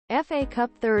FA Cup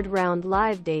third round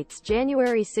live dates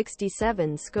January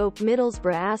 67 Scope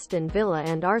Middlesbrough Aston Villa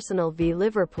and Arsenal v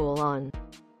Liverpool on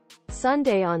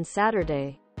Sunday. On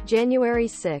Saturday, January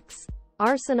 6,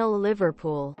 Arsenal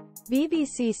Liverpool.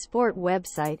 BBC Sport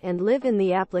website and Live in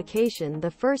the application.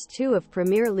 The first two of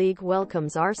Premier League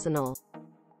welcomes Arsenal.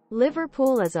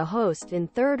 Liverpool as a host in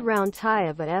third round tie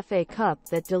of a FA Cup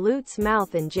that dilutes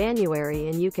mouth in January,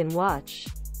 and you can watch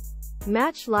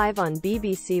match live on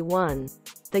BBC One.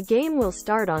 The game will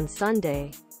start on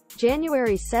Sunday,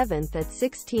 January 7 at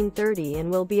 16:30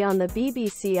 and will be on the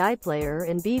BBC iPlayer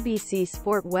and BBC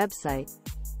Sport website.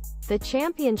 The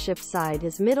Championship side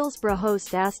is Middlesbrough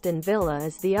host Aston Villa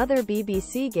as the other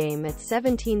BBC game at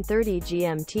 17:30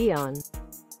 GMT on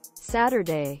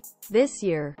Saturday. This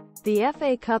year, the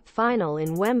FA Cup final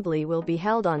in Wembley will be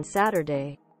held on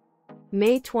Saturday,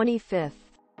 May 25.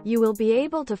 You will be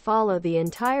able to follow the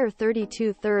entire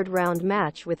 32 third-round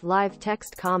match with live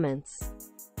text comments,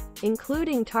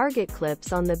 including target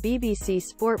clips on the BBC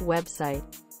Sport website.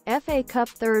 FA Cup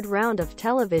third round of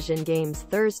television games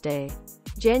Thursday,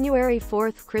 January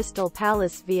 4, Crystal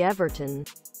Palace v Everton.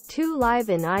 2 live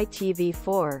in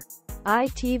ITV4.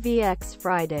 ITVX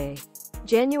Friday,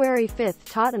 January 5,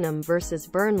 Tottenham vs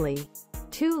Burnley.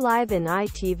 2 live in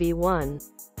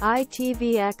ITV1.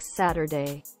 ITVX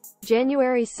Saturday,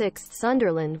 January 6,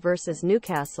 Sunderland vs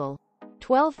Newcastle.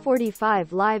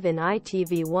 12:45 live in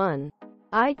ITV1.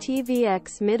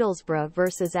 ITVX Middlesbrough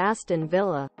vs Aston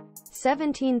Villa.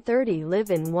 17:30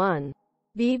 live in 1.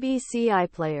 BBC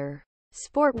iPlayer.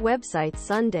 Sport website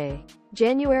Sunday,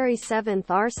 January 7,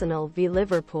 Arsenal v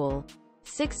Liverpool.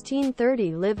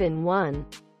 16:30 live in 1.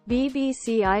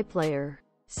 BBC iPlayer.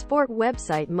 Sport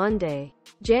website Monday,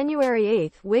 January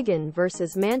 8, Wigan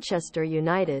vs Manchester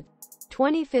United.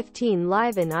 2015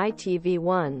 live in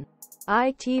ITV1.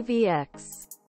 ITVX.